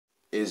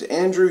Is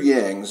Andrew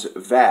Yang's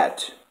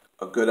VAT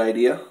a good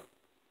idea?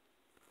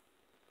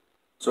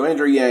 So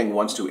Andrew Yang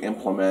wants to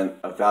implement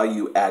a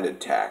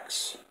value-added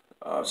tax,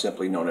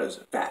 simply known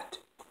as VAT.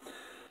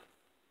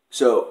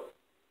 So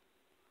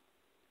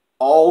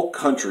all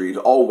countries,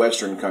 all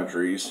Western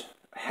countries,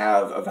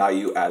 have a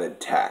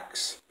value-added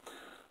tax,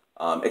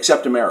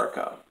 except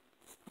America.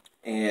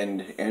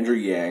 And Andrew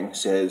Yang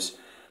says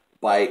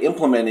by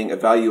implementing a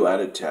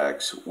value-added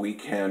tax, we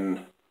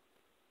can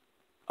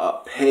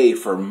pay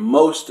for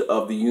most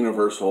of the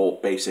universal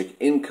basic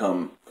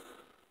income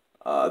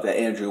that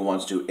Andrew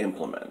wants to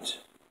implement.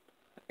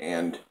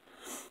 And,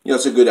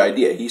 it's a good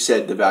idea. He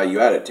said the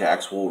value-added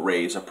tax will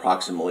raise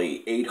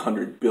approximately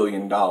 $800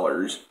 billion.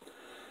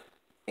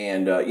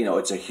 And,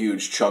 it's a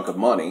huge chunk of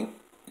money.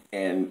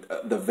 And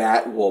the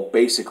VAT will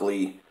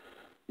basically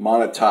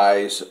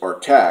monetize or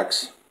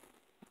tax,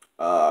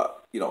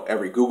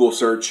 every Google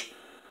search,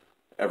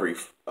 every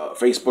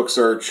Facebook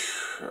search,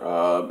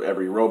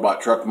 every robot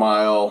truck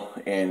mile,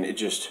 and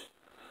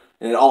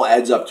it all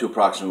adds up to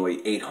approximately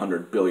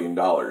 $800 billion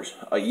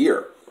a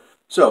year.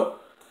 So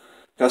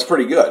that's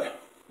pretty good.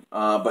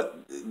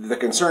 But the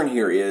concern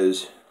here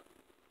is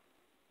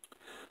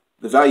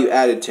the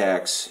value-added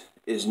tax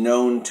is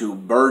known to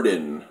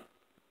burden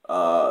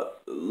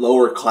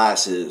lower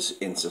classes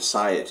in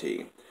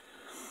society.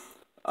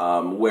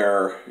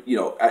 Where,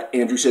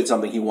 Andrew said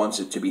something, he wants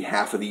it to be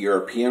half of the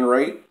European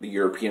rate. The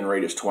European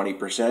rate is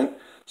 20%,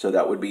 so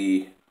that would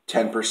be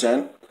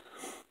 10%.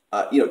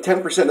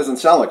 10% doesn't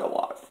sound like a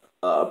lot,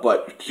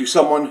 but to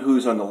someone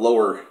who's on the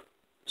lower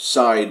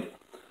side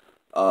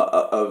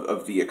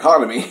of the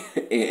economy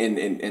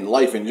in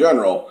life in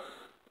general,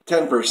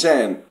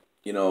 10%,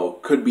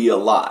 could be a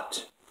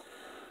lot.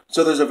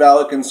 So there's a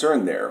valid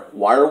concern there.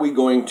 Why are we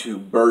going to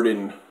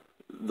burden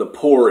the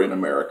poor in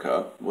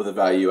America with a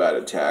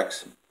value-added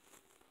tax?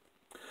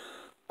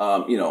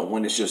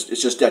 When it's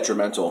just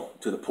detrimental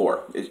to the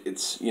poor.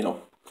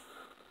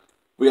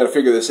 We got to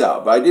figure this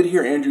out. But I did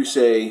hear Andrew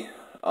say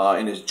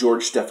in his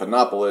George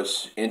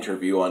Stephanopoulos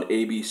interview on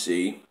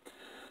ABC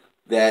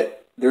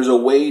that there's a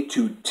way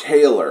to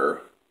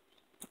tailor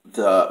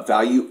the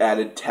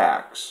value-added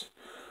tax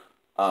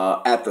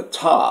at the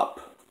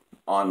top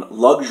on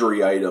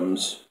luxury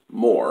items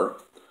more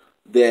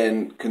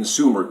than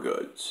consumer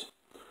goods.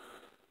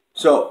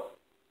 So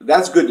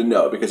that's good to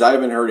know, because I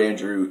haven't heard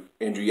Andrew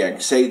Yang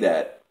say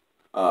that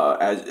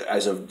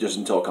as of just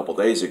until a couple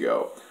days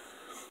ago.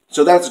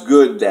 So that's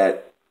good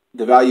that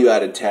the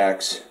value-added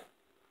tax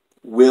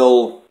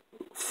will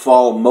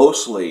fall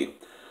mostly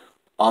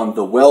on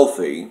the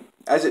wealthy,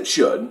 as it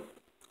should,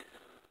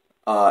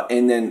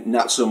 and then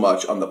not so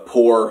much on the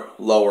poor,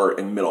 lower,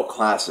 and middle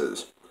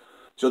classes.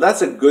 So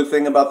that's a good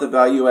thing about the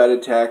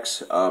value-added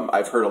tax.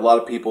 I've heard a lot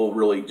of people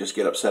really just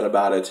get upset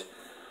about it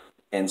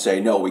and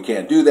say, no, we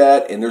can't do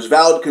that, and there's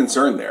valid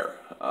concern there,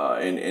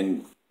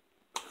 and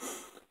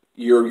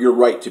you're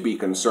right to be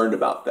concerned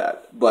about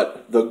that.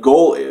 But the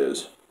goal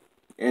is,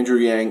 Andrew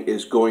Yang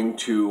is going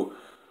to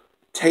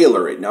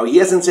tailor it. Now, he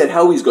hasn't said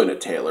how he's going to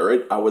tailor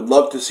it. I would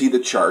love to see the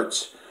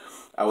charts.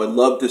 I would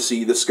love to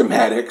see the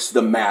schematics,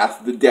 the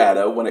math, the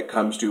data when it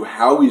comes to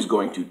how he's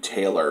going to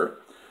tailor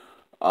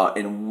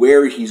and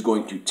where he's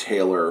going to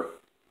tailor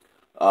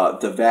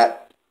the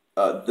VAT,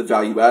 the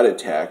value-added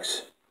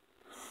tax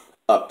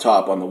up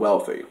top on the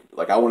wealthy.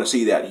 Like, I want to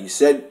see that. He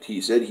said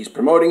he's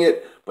promoting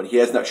it, but he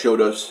has not showed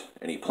us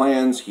any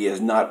plans. He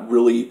has not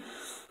really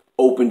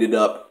opened it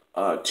up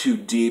too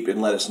deep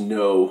and let us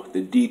know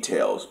the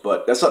details.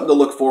 But that's something to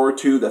look forward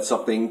to. That's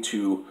something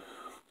to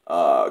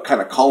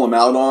kind of call him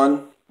out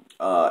on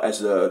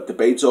as the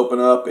debates open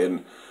up,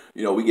 and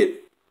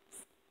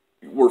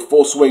we're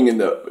full swing in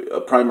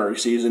the primary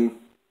season.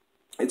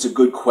 It's a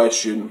good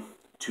question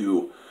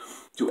to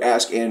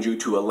ask Andrew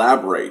to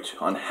elaborate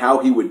on how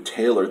he would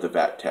tailor the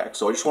VAT tax.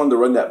 So I just wanted to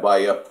run that by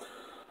you.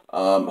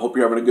 Hope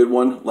you're having a good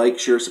one. Like,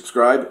 share,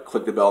 subscribe,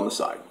 click the bell on the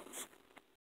side.